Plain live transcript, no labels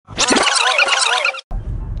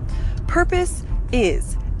purpose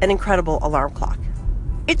is an incredible alarm clock.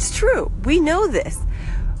 It's true. We know this.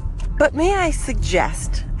 But may I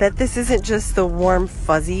suggest that this isn't just the warm,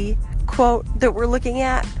 fuzzy quote that we're looking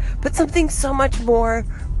at, but something so much more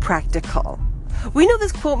practical. We know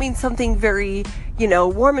this quote means something very,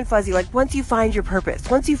 warm and fuzzy, like once you find your purpose,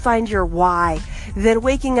 once you find your why, then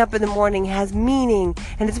waking up in the morning has meaning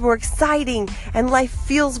and it's more exciting and life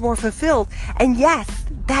feels more fulfilled. And yes,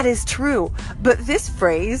 that is true. But this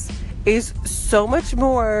phrase is so much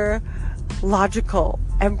more logical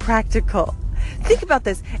and practical. Think about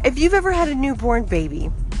this. If you've ever had a newborn baby,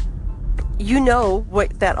 you know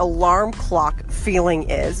what that alarm clock feeling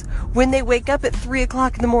is when they wake up at 3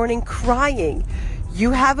 o'clock in the morning crying. You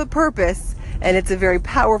have a purpose, and it's a very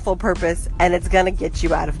powerful purpose, and it's going to get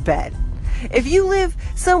you out of bed. If you live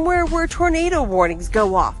somewhere where tornado warnings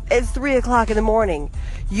go off at 3 o'clock in the morning,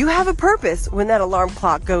 you have a purpose when that alarm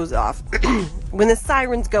clock goes off, when the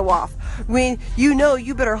sirens go off, when you know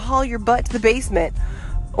you better haul your butt to the basement,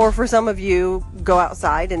 or for some of you, go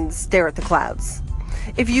outside and stare at the clouds.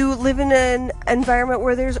 If you live in an environment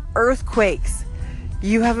where there's earthquakes,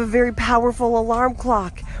 you have a very powerful alarm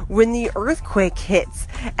clock when the earthquake hits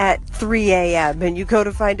at 3 a.m. and you go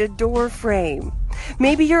to find a door frame.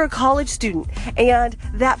 Maybe you're a college student and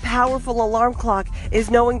that powerful alarm clock is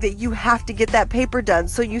knowing that you have to get that paper done,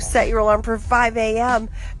 so you set your alarm for 5 a.m.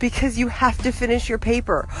 because you have to finish your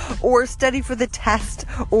paper or study for the test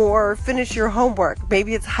or finish your homework.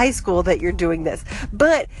 Maybe it's high school that you're doing this.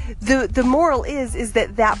 But the moral is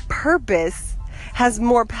that purpose has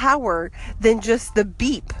more power than just the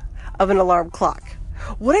beep of an alarm clock.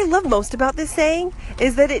 What I love most about this saying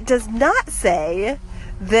is that it does not say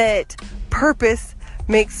that purpose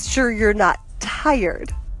makes sure you're not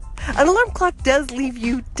tired. An alarm clock does leave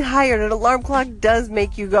you tired. An alarm clock does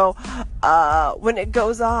make you go, when it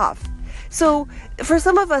goes off. So for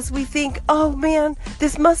some of us, we think, oh man,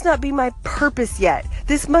 this must not be my purpose yet.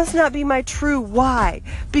 This must not be my true why,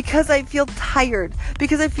 because I feel tired,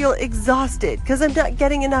 because I feel exhausted, because I'm not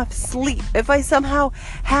getting enough sleep. If I somehow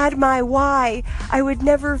had my why, I would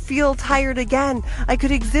never feel tired again. I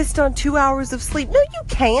could exist on 2 hours of sleep. No, you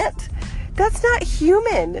can't. That's not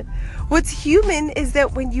human. What's human is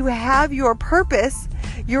that when you have your purpose,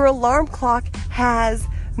 your alarm clock has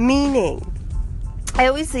meaning. I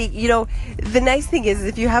always say, the nice thing is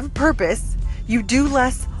if you have a purpose, you do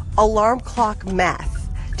less alarm clock math.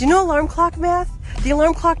 Do you know alarm clock math? The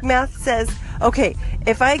alarm clock math says, okay,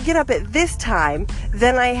 if I get up at this time,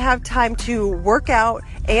 then I have time to work out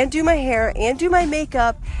and do my hair and do my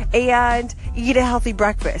makeup and eat a healthy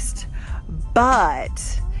breakfast.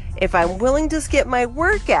 But if I'm willing to skip my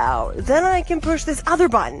workout, then I can push this other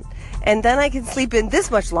button. And then I can sleep in this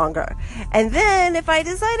much longer. And then if I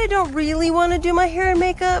decide I don't really want to do my hair and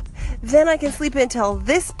makeup, then I can sleep in until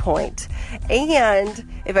this point.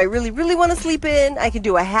 And if I really, really want to sleep in, I can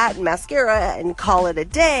do a hat and mascara and call it a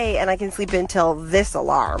day, and I can sleep in until this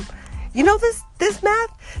alarm. You know this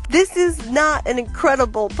math? This is not an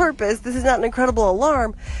incredible purpose. This is not an incredible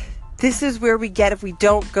alarm. This is where we get if we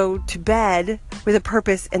don't go to bed with a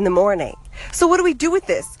purpose in the morning. So what do we do with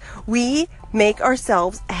this? We make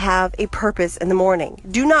ourselves have a purpose in the morning.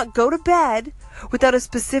 Do not go to bed without a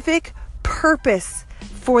specific purpose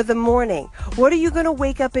for the morning. What are you going to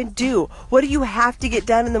wake up and do? What do you have to get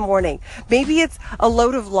done in the morning? Maybe it's a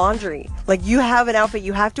load of laundry. Like you have an outfit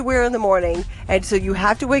you have to wear in the morning, and so you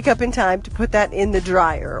have to wake up in time to put that in the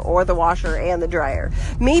dryer or the washer and the dryer.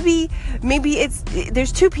 Maybe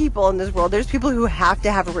there's two people in this world. There's people who have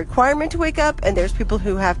to have a requirement to wake up, and there's people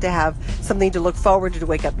who have to have something to look forward to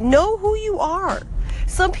wake up. Know who you are.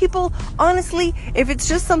 Some people, honestly, if it's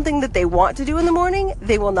just something that they want to do in the morning,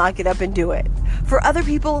 they will not get up and do it. For other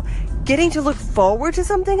people, getting to look forward to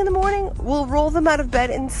something in the morning will roll them out of bed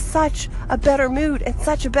in such a better mood and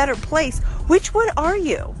such a better place. Which one are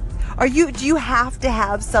you? Do you have to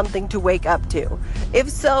have something to wake up to? If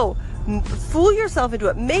so, fool yourself into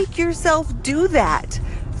it. Make yourself do that.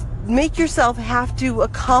 Make yourself have to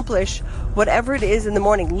accomplish whatever it is in the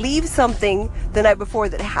morning. Leave something the night before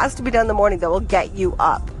that has to be done in the morning that will get you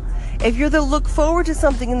up. If you're to look forward to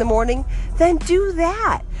something in the morning, then do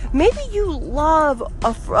that. Maybe you love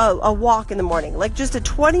a walk in the morning, like just a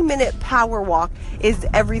 20-minute power walk is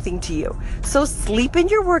everything to you. So sleep in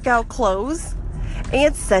your workout clothes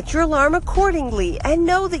and set your alarm accordingly, and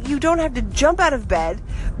know that you don't have to jump out of bed,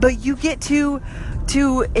 but you get to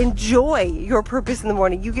enjoy your purpose in the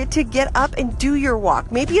morning. You get to get up and do your walk.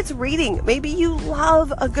 Maybe it's reading. Maybe you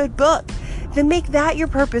love a good book. Then make that your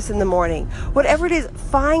purpose in the morning. Whatever it is,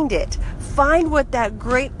 find it. Find what that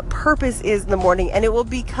great purpose is in the morning, and it will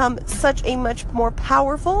become such a much more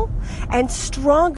powerful and stronger